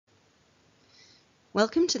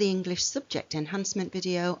Welcome to the English Subject Enhancement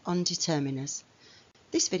video on determiners.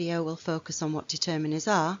 This video will focus on what determiners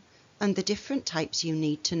are and the different types you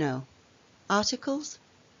need to know. Articles,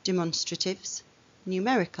 demonstratives,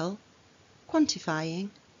 numerical,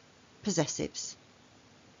 quantifying, possessives.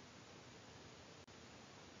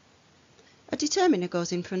 A determiner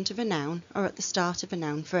goes in front of a noun or at the start of a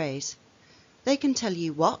noun phrase. They can tell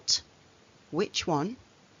you what, which one,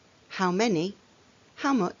 how many,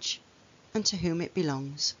 how much, and to whom it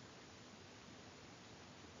belongs.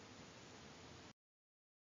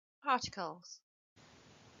 Articles.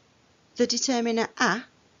 The determiner a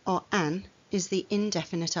or an is the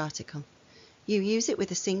indefinite article. You use it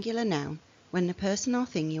with a singular noun when the person or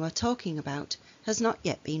thing you are talking about has not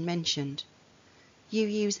yet been mentioned. You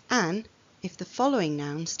use an if the following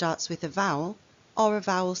noun starts with a vowel or a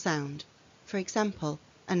vowel sound, for example,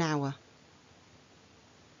 an hour.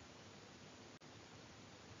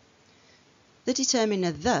 The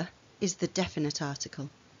determiner the is the definite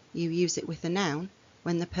article. You use it with a noun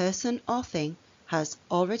when the person or thing has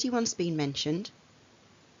already once been mentioned,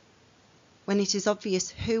 when it is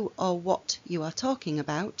obvious who or what you are talking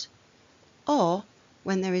about, or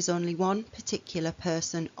when there is only one particular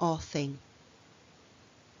person or thing.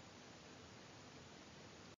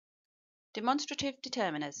 Demonstrative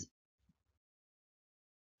determiners.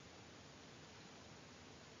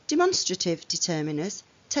 Demonstrative determiners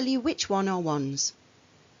tell you which one or ones.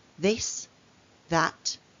 This,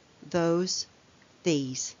 that, those,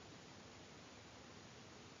 these.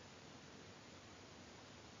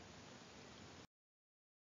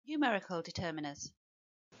 Numerical determiners.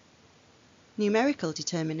 Numerical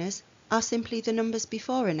determiners are simply the numbers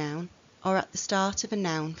before a noun or at the start of a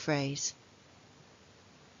noun phrase.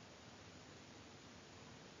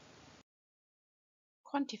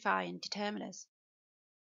 Quantifying determiners.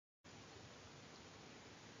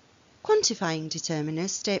 Quantifying determiners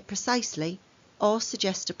state precisely or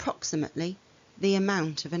suggest approximately the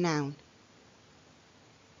amount of a noun.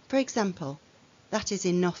 For example, that is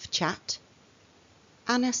enough chat.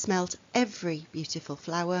 Anna smelt every beautiful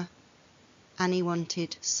flower. Annie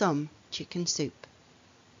wanted some chicken soup.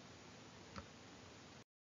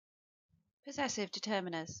 Possessive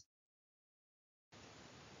determiners.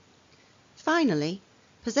 Finally,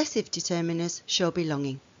 possessive determiners show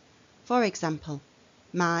belonging. For example,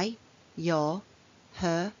 my, your,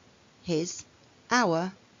 her, his,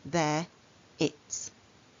 our, their, its.